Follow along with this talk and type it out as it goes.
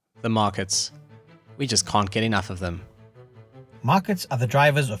The markets. We just can't get enough of them. Markets are the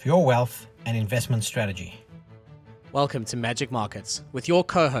drivers of your wealth and investment strategy. Welcome to Magic Markets with your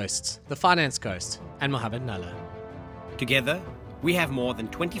co-hosts, the Finance Ghost and Mohammed Nalla. Together, we have more than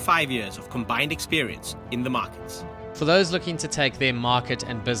 25 years of combined experience in the markets. For those looking to take their market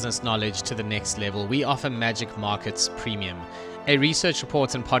and business knowledge to the next level, we offer Magic Markets Premium, a research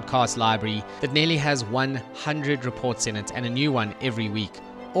report and podcast library that nearly has 100 reports in it and a new one every week,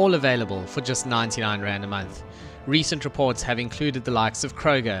 all available for just 99 Rand a month. Recent reports have included the likes of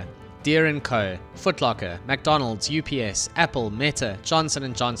Kroger, Deere & Co, Foot Locker, McDonald's, UPS, Apple, Meta,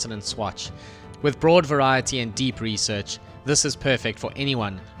 Johnson & Johnson and Swatch. With broad variety and deep research, this is perfect for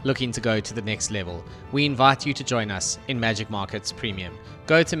anyone looking to go to the next level. We invite you to join us in Magic Markets Premium.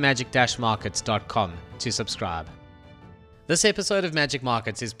 Go to magic-markets.com to subscribe. This episode of Magic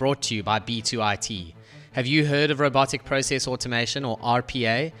Markets is brought to you by B2IT. Have you heard of robotic process automation, or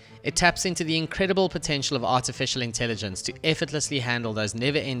RPA? It taps into the incredible potential of artificial intelligence to effortlessly handle those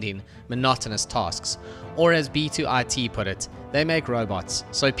never-ending, monotonous tasks. Or as B2IT put it, they make robots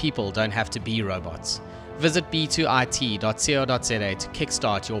so people don't have to be robots. Visit b2it.co.za to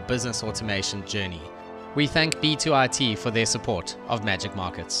kickstart your business automation journey. We thank B2IT for their support of Magic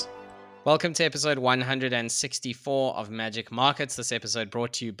Markets. Welcome to episode 164 of Magic Markets. This episode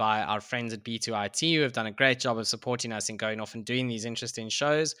brought to you by our friends at B2IT, who have done a great job of supporting us in going off and doing these interesting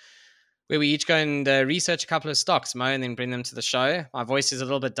shows, where we each go and research a couple of stocks, Mo, and then bring them to the show. My voice is a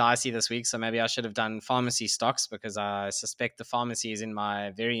little bit dicey this week, so maybe I should have done pharmacy stocks, because I suspect the pharmacy is in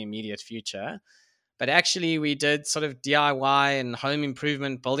my very immediate future. But actually, we did sort of DIY and home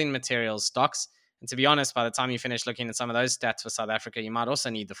improvement building materials stocks. And to be honest, by the time you finish looking at some of those stats for South Africa, you might also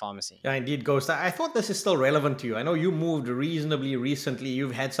need the pharmacy. Yeah, indeed, Ghost. I thought this is still relevant to you. I know you moved reasonably recently.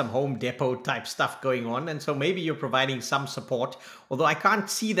 You've had some Home Depot type stuff going on. And so maybe you're providing some support, although I can't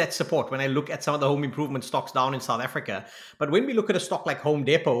see that support when I look at some of the home improvement stocks down in South Africa. But when we look at a stock like Home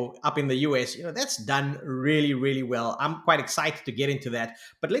Depot up in the US, that's done really, really well. I'm quite excited to get into that.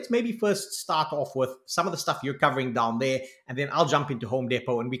 But let's maybe first start off with some of the stuff you're covering down there, and then I'll jump into Home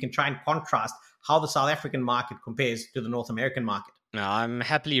Depot and we can try and contrast how the South African market compares to the North American market. Now, I'm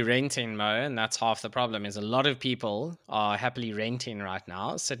happily renting, Mo, and that's half the problem, is a lot of people are happily renting right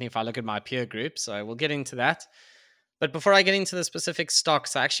now, certainly if I look at my peer group, so we'll get into that. But before I get into the specific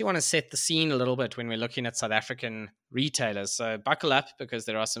stocks, I actually want to set the scene a little bit when we're looking at South African retailers. So buckle up, because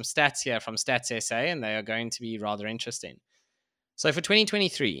there are some stats here from Stats SA, and they are going to be rather interesting. So for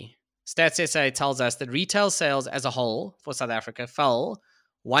 2023, Stats SA tells us that retail sales as a whole for South Africa fell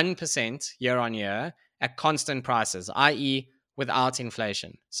 1% year on year at constant prices, i.e. without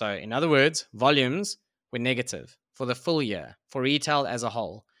inflation. So in other words, volumes were negative for the full year for retail as a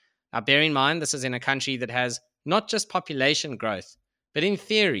whole. Now bear in mind, this is in a country that has not just population growth, but in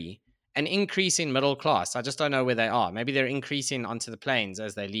theory, an increase in middle class. I just don't know where they are. Maybe they're increasing onto the plains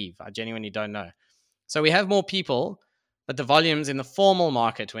as they leave. I genuinely don't know. So we have more people, but the volumes in the formal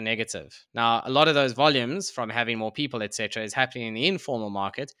market were negative. Now, a lot of those volumes from having more people, etc., is happening in the informal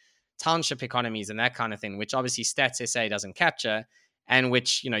market, township economies and that kind of thing, which obviously Stats SA doesn't capture, and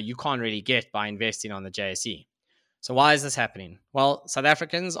which you can't really get by investing on the JSE. So why is this happening? Well, South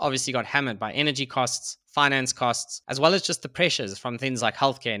Africans obviously got hammered by energy costs, finance costs, as well as just the pressures from things like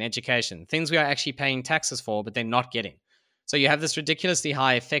healthcare and education, things we are actually paying taxes for, but they're not getting. So you have this ridiculously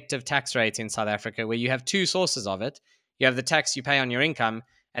high effective tax rate in South Africa, where you have two sources of it. You have the tax you pay on your income,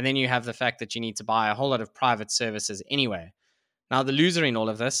 and then you have the fact that you need to buy a whole lot of private services anyway. Now, the loser in all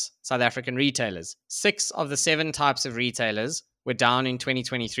of this, South African retailers. 6 of the 7 types of retailers were down in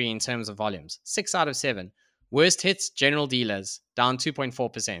 2023 in terms of volumes. 6 out of 7. Worst hits, general dealers, down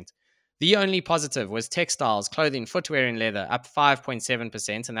 2.4%. The only positive was textiles, clothing, footwear, and leather, up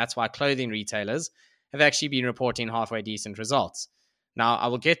 5.7%, and that's why clothing retailers have actually been reporting halfway decent results. Now, I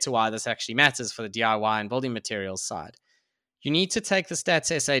will get to why this actually matters for the DIY and building materials side. You need to take the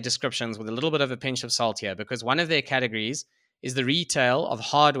Stats SA descriptions with a little bit of a pinch of salt here, because one of their categories is the retail of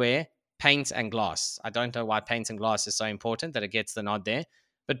hardware, paint, and glass. I don't know why paint and glass is so important that it gets the nod there,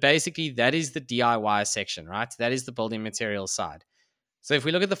 but basically that is the DIY section, right? That is the building materials side. So if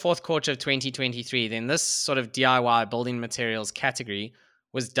we look at the fourth quarter of 2023, then this sort of DIY building materials category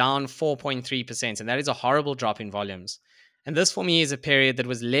was down 4.3%, and that is a horrible drop in volumes. And this for me is a period that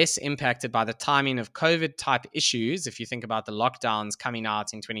was less impacted by the timing of COVID type issues, if you think about the lockdowns coming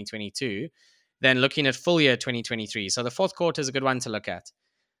out in 2022, than looking at full year 2023. So the fourth quarter is a good one to look at.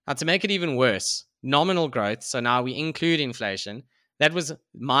 Now, to make it even worse, nominal growth, so now we include inflation, that was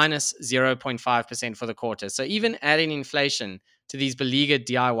minus 0.5% for the quarter. So even adding inflation to these beleaguered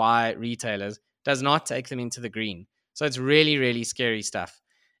DIY retailers does not take them into the green. So it's really, really scary stuff.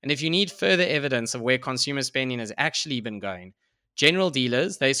 And if you need further evidence of where consumer spending has actually been going, general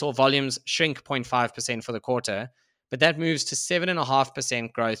dealers, they saw volumes shrink 0.5% for the quarter, but that moves to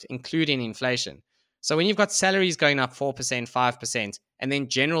 7.5% growth, including inflation. So when you've got salaries going up 4%, 5%, and then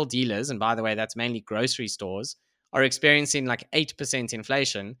general dealers, and by the way, that's mainly grocery stores, are experiencing like 8%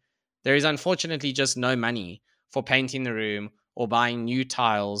 inflation, there is unfortunately just no money for painting the room or buying new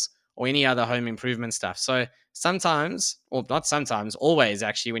tiles or any other home improvement stuff. So sometimes, or not sometimes, always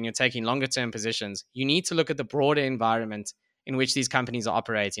actually, when you're taking longer term positions, you need to look at the broader environment in which these companies are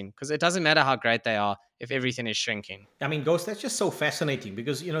operating, because it doesn't matter how great they are if everything is shrinking. I mean, Ghost, that's just so fascinating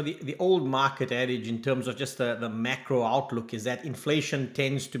because, the old market adage in terms of just the macro outlook is that inflation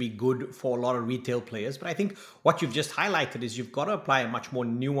tends to be good for a lot of retail players. But I think what you've just highlighted is you've got to apply a much more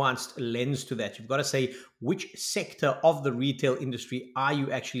nuanced lens to that. You've got to say, which sector of the retail industry are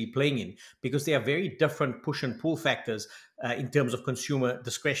you actually playing in? Because there are very different push and pull factors in terms of consumer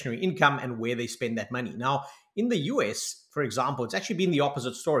discretionary income and where they spend that money. Now, in the US, for example, it's actually been the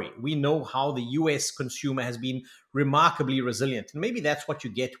opposite story. We know how the US consumer has been remarkably resilient. And maybe that's what you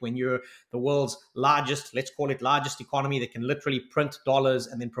get when you're the world's largest, let's call it largest economy that can literally print dollars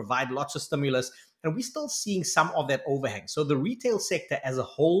and then provide lots of stimulus. And we're still seeing some of that overhang. So the retail sector as a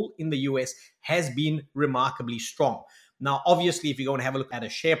whole in the US has been remarkably strong. Now, obviously, if you go and have a look at a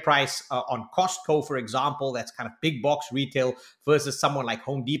share price on Costco, for example, that's kind of big box retail versus someone like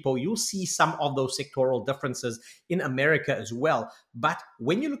Home Depot, you'll see some of those sectoral differences in America as well. But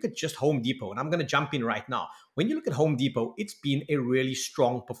when you look at just Home Depot, and I'm going to jump in right now, when you look at Home Depot, it's been a really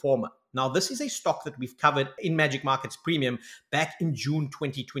strong performer. Now, this is a stock that we've covered in Magic Markets Premium back in June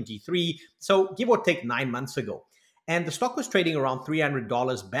 2023, so give or take 9 months ago. And the stock was trading around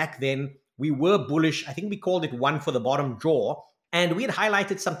 $300 back then. We were bullish. I think we called it one for the bottom draw. And we had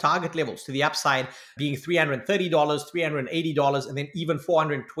highlighted some target levels to the upside being $330, $380, and then even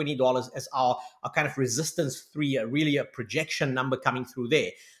 $420 as our kind of resistance three, really a projection number coming through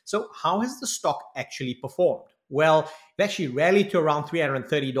there. So how has the stock actually performed? Well, it actually rallied to around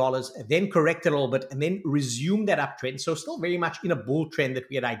 $330, then corrected a little bit, and then resumed that uptrend. So still very much in a bull trend that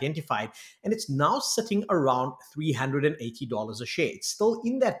we had identified. And it's now sitting around $380 a share. It's still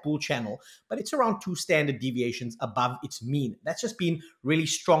in that bull channel, but it's around 2 standard deviations above its mean. That's just been really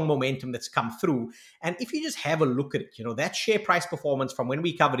strong momentum that's come through. And if you just have a look at it, that share price performance from when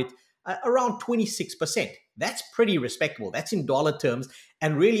we covered it, around 26%. That's pretty respectable. That's in dollar terms,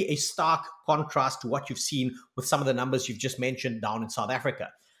 and really a stark contrast to what you've seen with some of the numbers you've just mentioned down in South Africa.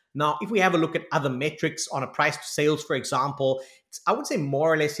 Now, if we have a look at other metrics on a price to sales, for example, it's, I would say,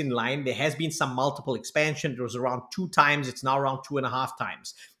 more or less in line. There has been some multiple expansion. It was around 2 times. It's now around 2.5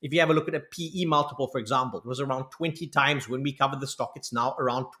 times. If you have a look at a PE multiple, for example, it was around 20 times when we covered the stock. It's now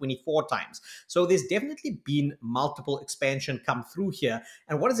around 24 times. So there's definitely been multiple expansion come through here.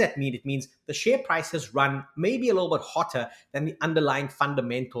 And what does that mean? It means the share price has run maybe a little bit hotter than the underlying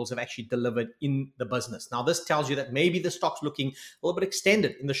fundamentals have actually delivered in the business. Now, this tells you that maybe the stock's looking a little bit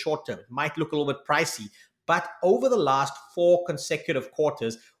extended in the short term. It might look a little bit pricey. But over the last 4 consecutive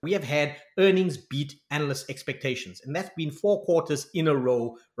quarters, we have had earnings beat analyst expectations. And that's been 4 quarters in a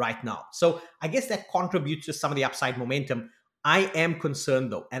row right now. So I guess that contributes to some of the upside momentum. I am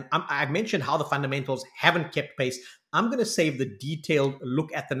concerned, though. And I've mentioned how the fundamentals haven't kept pace. I'm going to save the detailed look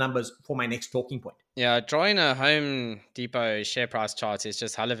at the numbers for my next talking point. Yeah, drawing a Home Depot share price chart is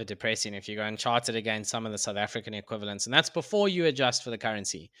just hell of a depressing if you go and chart it against some of the South African equivalents. And that's before you adjust for the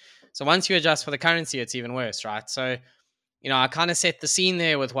currency. So once you adjust for the currency, it's even worse, right? So, I kind of set the scene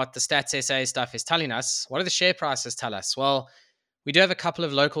there with what the Stats SA stuff is telling us. What do the share prices tell us? Well, we do have a couple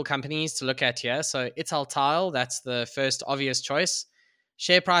of local companies to look at here. So Italtile, that's the first obvious choice.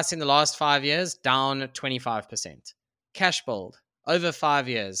 Share price in the last 5 years, down 25%. Cashbuild, over 5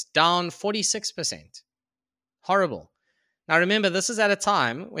 years, down 46%. Horrible. Now remember, this is at a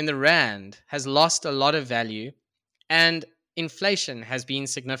time when the Rand has lost a lot of value and inflation has been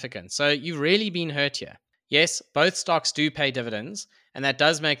significant. So you've really been hurt here. Yes, both stocks do pay dividends, and that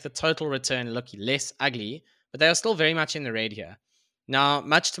does make the total return look less ugly, but they are still very much in the red here. Now,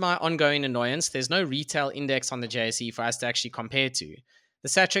 much to my ongoing annoyance, there's no retail index on the JSE for us to actually compare to. The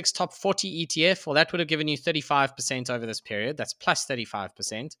Satrix Top 40 ETF, well, that would have given you 35% over this period. That's plus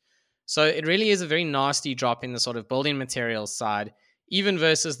 35%. So it really is a very nasty drop in the sort of building materials side, even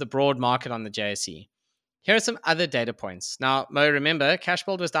versus the broad market on the JSE. Here are some other data points. Now, Mo, remember,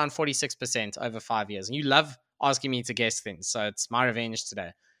 Cashbuild was down 46% over 5 years. And you love asking me to guess things, so it's my revenge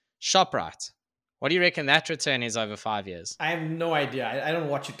today. ShopRite, What do you reckon that return is over 5 years? I have no idea. I don't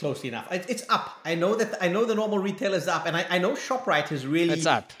watch it closely enough. It's up. I know the normal retail is up, and I know ShopRite has It's really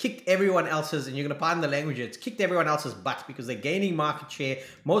up. kicked everyone else's, and you're going to pardon the language, it's kicked everyone else's butt because they're gaining market share.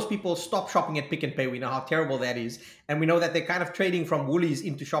 Most people stop shopping at Pick and Pay. We know how terrible that is, and we know that they're kind of trading from Woolies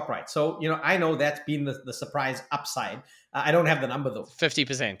into ShopRite. So, I know that's been the surprise upside. I don't have the number though.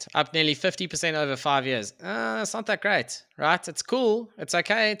 50%. Up nearly 50% over 5 years. It's not that great, right? It's cool. It's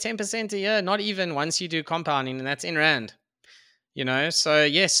okay. 10% a year, not even once you do compounding, and that's in Rand. So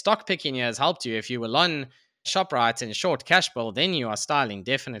yes, stock picking here has helped you. If you were long ShopRite and short Cashbuild, then you are styling,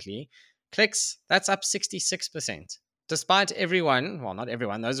 definitely. Clicks, that's up 66%. Despite everyone, well, not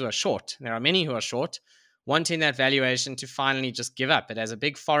everyone, those who are short, there are many who are short, wanting that valuation to finally just give up. It has a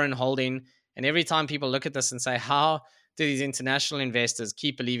big foreign holding. And every time people look at this and say, how do these international investors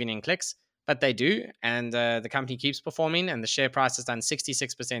keep believing in clicks? But they do. And the company keeps performing, and the share price has done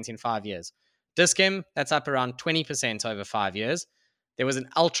 66% in 5 years. Dischem, that's up around 20% over 5 years. There was an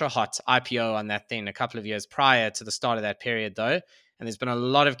ultra hot IPO on that thing a couple of years prior to the start of that period, though. And there's been a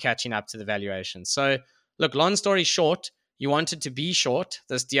lot of catching up to the valuation. So, look, long story short, you wanted to be short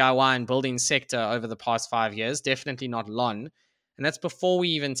this DIY and building sector over the past 5 years, definitely not long. And that's before we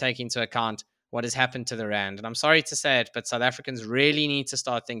even take into account what has happened to the Rand. And I'm sorry to say it, but South Africans really need to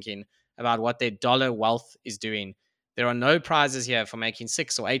start thinking about what their dollar wealth is doing. There are no prizes here for making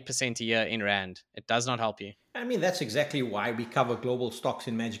 6 or 8% a year in Rand. It does not help you. I mean, that's exactly why we cover global stocks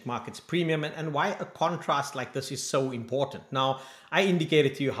in Magic Markets Premium, and why a contrast like this is so important. Now, I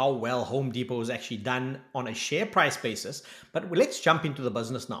indicated to you how well Home Depot has actually done on a share price basis, but let's jump into the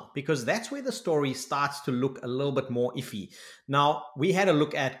business now, because that's where the story starts to look a little bit more iffy. Now, we had a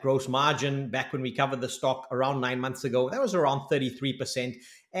look at gross margin back when we covered the stock around 9 months ago. That was around 33%.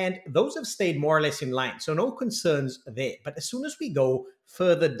 And those have stayed more or less in line. So no concerns there. But as soon as we go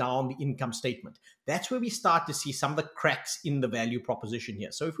further down the income statement, that's where we start to see some of the cracks in the value proposition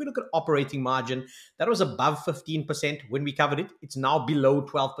here. So if we look at operating margin, that was above 15% when we covered it. It's now below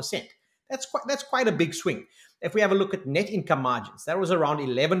 12%. That's quite a big swing. If we have a look at net income margins, that was around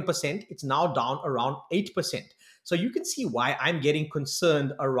 11%. It's now down around 8%. So you can see why I'm getting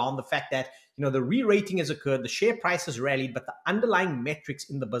concerned around the fact that the re-rating has occurred, the share price has rallied, but the underlying metrics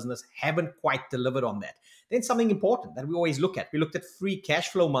in the business haven't quite delivered on that. Then something important that we always look at, we looked at free cash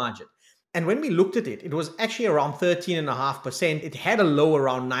flow margin. And when we looked at it, it was actually around 13.5%. It had a low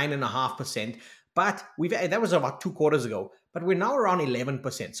around 9.5%, but that was about 2 quarters ago. But we're now around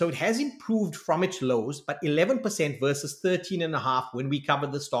 11%. So it has improved from its lows, but 11% versus 13.5% when we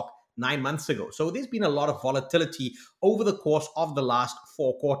covered the stock 9 months ago. So there's been a lot of volatility over the course of the last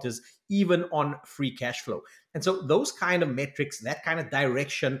 4 quarters, even on free cash flow. And so those kind of metrics, that kind of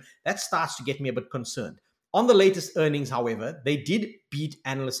direction, that starts to get me a bit concerned. On the latest earnings, however, they did beat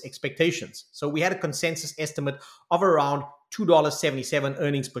analyst expectations. So we had a consensus estimate of around $2.77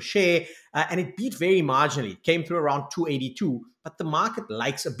 earnings per share, and it beat very marginally. It came through around 282, but the market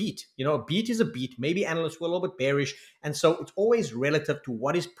likes a beat. A beat is a beat. Maybe analysts were a little bit bearish, and so it's always relative to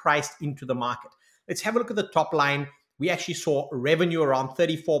what is priced into the market. Let's have a look at the top line. We actually saw revenue around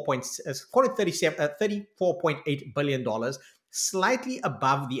 $34.8 billion, slightly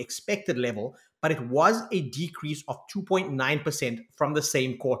above the expected level, but it was a decrease of 2.9% from the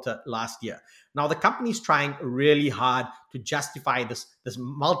same quarter last year. Now, the company is trying really hard to justify this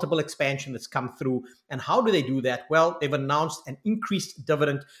multiple expansion that's come through. And how do they do that? Well, they've announced an increased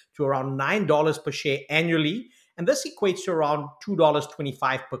dividend to around $9 per share annually. And this equates to around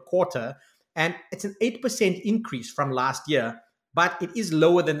 $2.25 per quarter. And it's an 8% increase from last year, but it is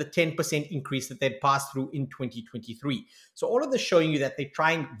lower than the 10% increase that they'd passed through in 2023. So all of this showing you that they're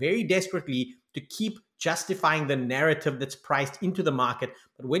trying very desperately to keep justifying the narrative that's priced into the market.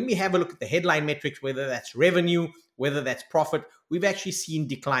 But when we have a look at the headline metrics, whether that's revenue, whether that's profit, we've actually seen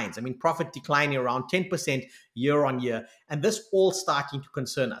declines. I mean, profit declining around 10% year on year. And this all starting to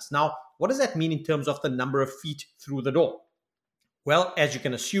concern us. Now, what does that mean in terms of the number of feet through the door? Well, as you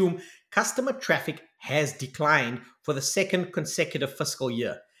can assume, customer traffic has declined for the second consecutive fiscal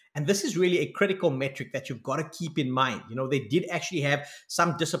year. And this is really a critical metric that you've got to keep in mind. They did actually have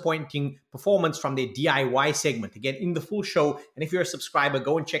some disappointing performance from their DIY segment. Again, in the full show, and if you're a subscriber,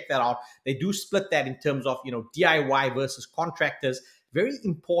 go and check that out. They do split that in terms of, DIY versus contractors. Very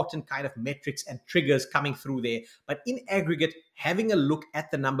important kind of metrics and triggers coming through there. But in aggregate, having a look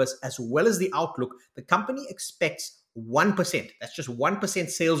at the numbers as well as the outlook, the company expects 1%. That's just 1%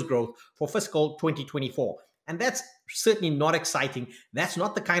 sales growth for fiscal 2024. And that's certainly not exciting. That's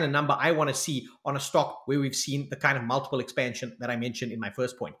not the kind of number I want to see on a stock where we've seen the kind of multiple expansion that I mentioned in my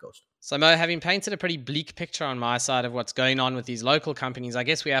first point, Ghost. So Mo, having painted a pretty bleak picture on my side of what's going on with these local companies, I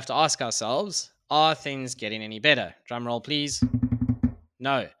guess we have to ask ourselves, Are things getting any better? Drum roll, please.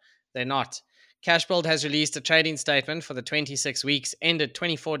 No, they're not. Cashbuild has released a trading statement for the 26 weeks ended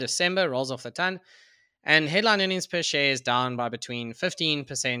 24 December, rolls off the ton, and headline earnings per share is down by between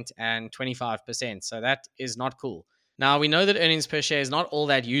 15% and 25%. So that is not cool. Now, we know that earnings per share is not all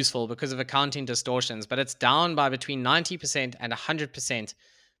that useful because of accounting distortions, but it's down by between 90% and 100%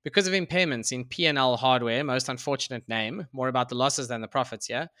 because of impairments in P&L hardware, most unfortunate name, more about the losses than the profits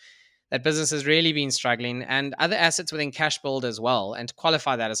here. That business has really been struggling, and other assets within Cashbuild as well. And to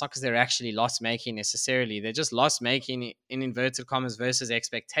qualify that, it's not because they're actually loss making necessarily. They're just loss making in inverted commas versus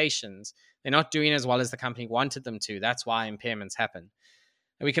expectations. They're not doing as well as the company wanted them to. That's why impairments happen.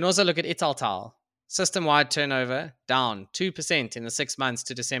 And we can also look at Italtile. System wide turnover down 2% in the 6 months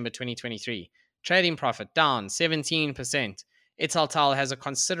to December 2023. Trading profit down 17%. Italtile has a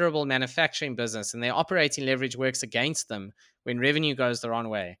considerable manufacturing business, and their operating leverage works against them when revenue goes the wrong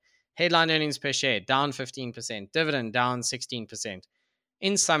way. Headline earnings per share down 15%, dividend down 16%.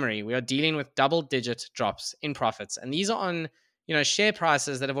 In summary, we are dealing with double-digit drops in profits, and these are on share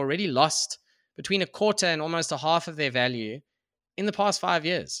prices that have already lost between a quarter and almost a half of their value in the past 5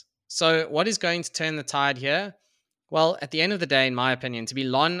 years. So, what is going to turn the tide here? Well, at the end of the day, in my opinion, to be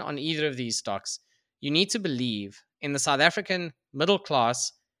long on either of these stocks, you need to believe in the South African middle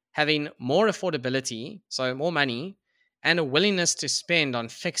class having more affordability, so more money, and a willingness to spend on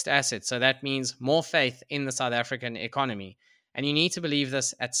fixed assets. So that means more faith in the South African economy. And you need to believe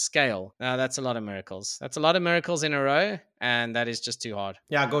this at scale. Now, that's a lot of miracles. That's a lot of miracles in a row, and that is just too hard.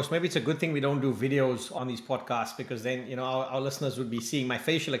 Yeah, Ghost, maybe it's a good thing we don't do videos on these podcasts, because then, our listeners would be seeing my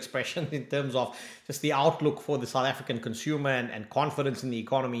facial expression in terms of just the outlook for the South African consumer and confidence in the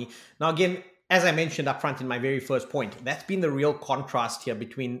economy. Now, again, as I mentioned up front in my very first point, that's been the real contrast here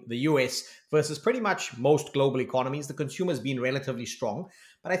between the US versus pretty much most global economies. The consumer's been relatively strong.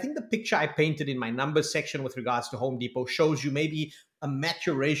 But I think the picture I painted in my numbers section with regards to Home Depot shows you maybe a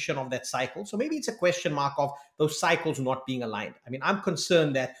maturation of that cycle. So maybe it's a question mark of those cycles not being aligned. I mean, I'm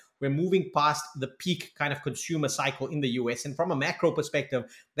concerned that we're moving past the peak kind of consumer cycle in the US. And from a macro perspective,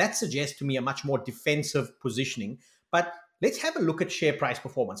 that suggests to me a much more defensive positioning. But let's have a look at share price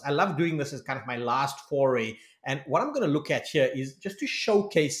performance. I love doing this as kind of my last foray. And what I'm going to look at here is just to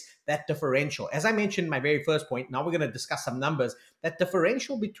showcase that differential. As I mentioned in my very first point, now we're going to discuss some numbers. That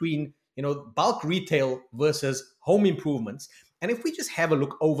differential between, bulk retail versus home improvements. And if we just have a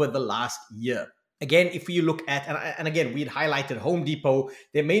look over the last year, again, if you look at, and again, we'd highlighted Home Depot,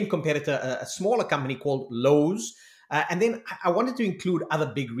 their main competitor, a smaller company called Lowe's. And then I wanted to include other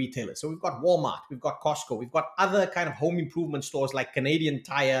big retailers. So we've got Walmart, we've got Costco, we've got other kind of home improvement stores like Canadian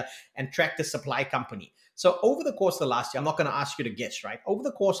Tire and Tractor Supply Company. So over the course of the last year, I'm not going to ask you to guess, right? Over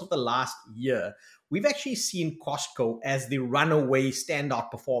the course of the last year, we've actually seen Costco as the runaway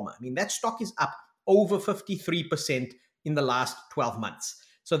standout performer. I mean, that stock is up over 53% in the last 12 months.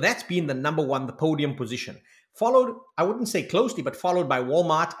 So that's been the number one, the podium position. Followed, I wouldn't say closely, but followed by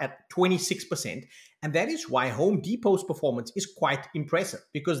Walmart at 26%. And that is why Home Depot's performance is quite impressive,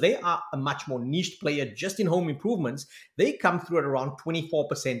 because they are a much more niche player just in home improvements. They come through at around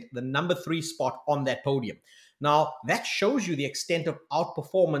 24%, the number 3 spot on that podium. Now, that shows you the extent of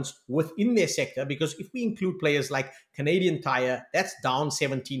outperformance within their sector, because if we include players like Canadian Tire, that's down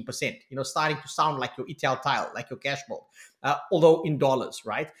 17%, starting to sound like your Italtile, like your Cashbuild, although in dollars,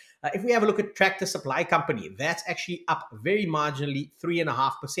 right? If we have a look at Tractor Supply Company, that's actually up very marginally,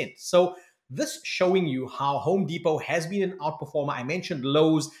 3.5%. So this showing you how Home Depot has been an outperformer. I mentioned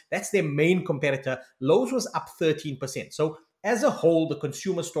Lowe's, that's their main competitor. Lowe's was up 13%. So as a whole, the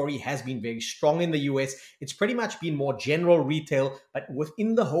consumer story has been very strong in the US. It's pretty much been more general retail, but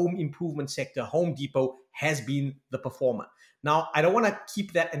within the home improvement sector, Home Depot has been the performer. Now, I don't want to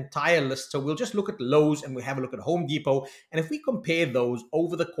keep that entire list, so we'll just look at Lowe's and we'll have a look at Home Depot. And if we compare those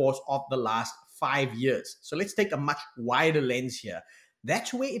over the course of the last 5 years, so let's take a much wider lens here.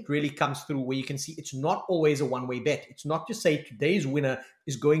 That's where it really comes through, where you can see it's not always a one-way bet. It's not to say today's winner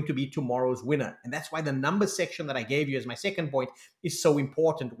is going to be tomorrow's winner. And that's why the numbers section that I gave you as my second point is so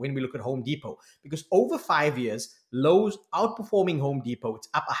important when we look at Home Depot. Because over 5 years, Lowe's outperforming Home Depot, it's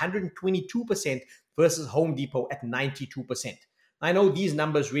up 122% versus Home Depot at 92%. I know these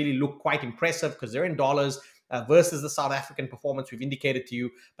numbers really look quite impressive because they're in dollars, versus the South African performance we've indicated to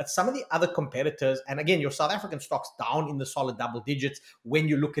you. But some of the other competitors, and again, your South African stocks down in the solid double digits when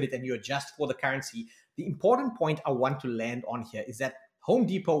you look at it and you adjust for the currency. The important point I want to land on here is that Home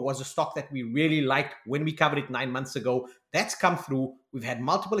Depot was a stock that we really liked when we covered it 9 months ago. That's come through. We've had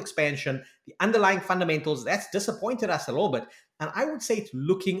multiple expansion. The underlying fundamentals, that's disappointed us a little bit. And I would say it's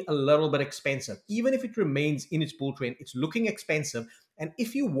looking a little bit expensive. Even if it remains in its bull trend, it's looking expensive. And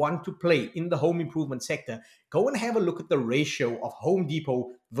if you want to play in the home improvement sector, go and have a look at the ratio of Home Depot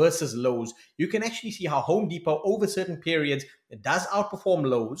versus Lowe's. You can actually see how Home Depot over certain periods does outperform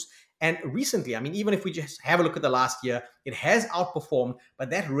Lowe's. And recently, I mean, even if we just have a look at the last year, it has outperformed, but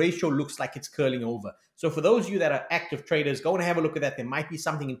that ratio looks like it's curling over. So for those of you that are active traders, go and have a look at that. There might be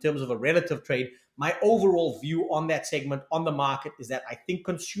something in terms of a relative trade. My overall view on that segment, on the market, is that I think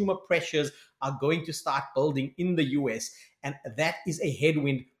consumer pressures are going to start building in the US. And that is a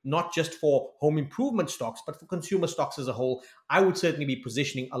headwind, not just for home improvement stocks, but for consumer stocks as a whole. I would certainly be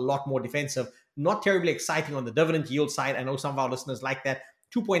positioning a lot more defensive. Not terribly exciting on the dividend yield side. I know some of our listeners like that.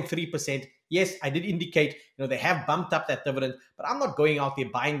 2.3%. Yes, I did indicate, they have bumped up that dividend, but I'm not going out there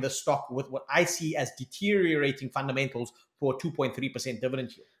buying the stock with what I see as deteriorating fundamentals for a 2.3%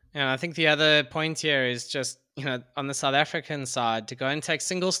 dividend yield. And I think the other point here is just, on the South African side, to go and take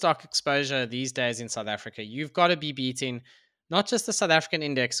single stock exposure these days in South Africa, you've got to be beating not just the South African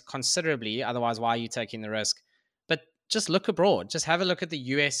index considerably, otherwise why are you taking the risk? But just look abroad, just have a look at the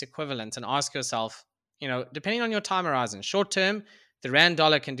US equivalent and ask yourself, depending on your time horizon, short term, the rand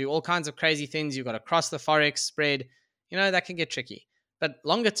dollar can do all kinds of crazy things. You've got to cross the forex spread, that can get tricky. But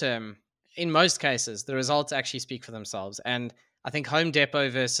longer term, in most cases, the results actually speak for themselves. And I think Home Depot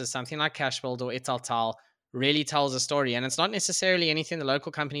versus something like Cashbuild or Italtile really tells a story. And it's not necessarily anything the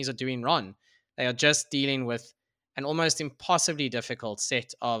local companies are doing wrong. They are just dealing with an almost impossibly difficult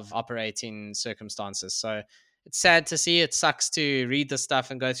set of operating circumstances. So it's sad to see. It sucks to read the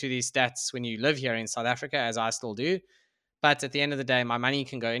stuff and go through these stats when you live here in South Africa, as I still do. But at the end of the day, my money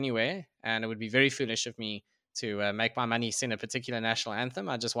can go anywhere. And it would be very foolish of me to make my money sing a particular national anthem.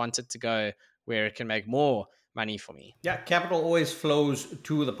 I just want it to go where it can make more money for me. Yeah, capital always flows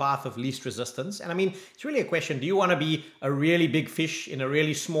to the path of least resistance. And I mean, it's really a question. Do you want to be a really big fish in a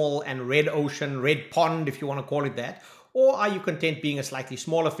really small and red ocean, red pond, if you want to call it that? Or are you content being a slightly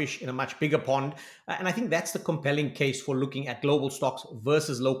smaller fish in a much bigger pond? And I think that's the compelling case for looking at global stocks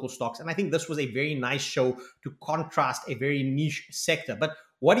versus local stocks. And I think this was a very nice show to contrast a very niche sector. But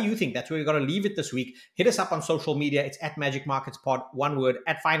what do you think? That's where we're going to leave it this week. Hit us up on social media. It's at Magic Markets Pod, one word,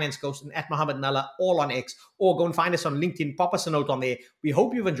 at Finance Ghost and at Mohammed Nalla, all on X. Or go and find us on LinkedIn. Pop us a note on there. We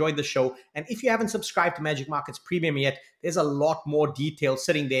hope you've enjoyed the show. And if you haven't subscribed to Magic Markets Premium yet, there's a lot more detail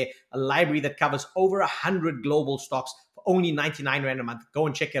sitting there. A library that covers over 100 global stocks for only 99 Rand a month. Go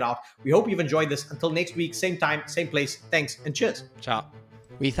and check it out. We hope you've enjoyed this. Until next week, same time, same place. Thanks and cheers. Ciao.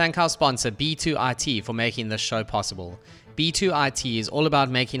 We thank our sponsor B2IT for making this show possible. B2IT is all about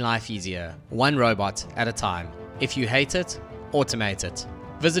making life easier, one robot at a time. If you hate it, automate it.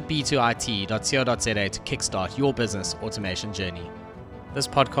 Visit b2it.co.za to kickstart your business automation journey. This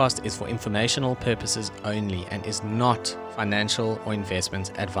podcast is for informational purposes only and is not financial or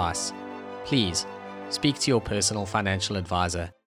investment advice. Please speak to your personal financial advisor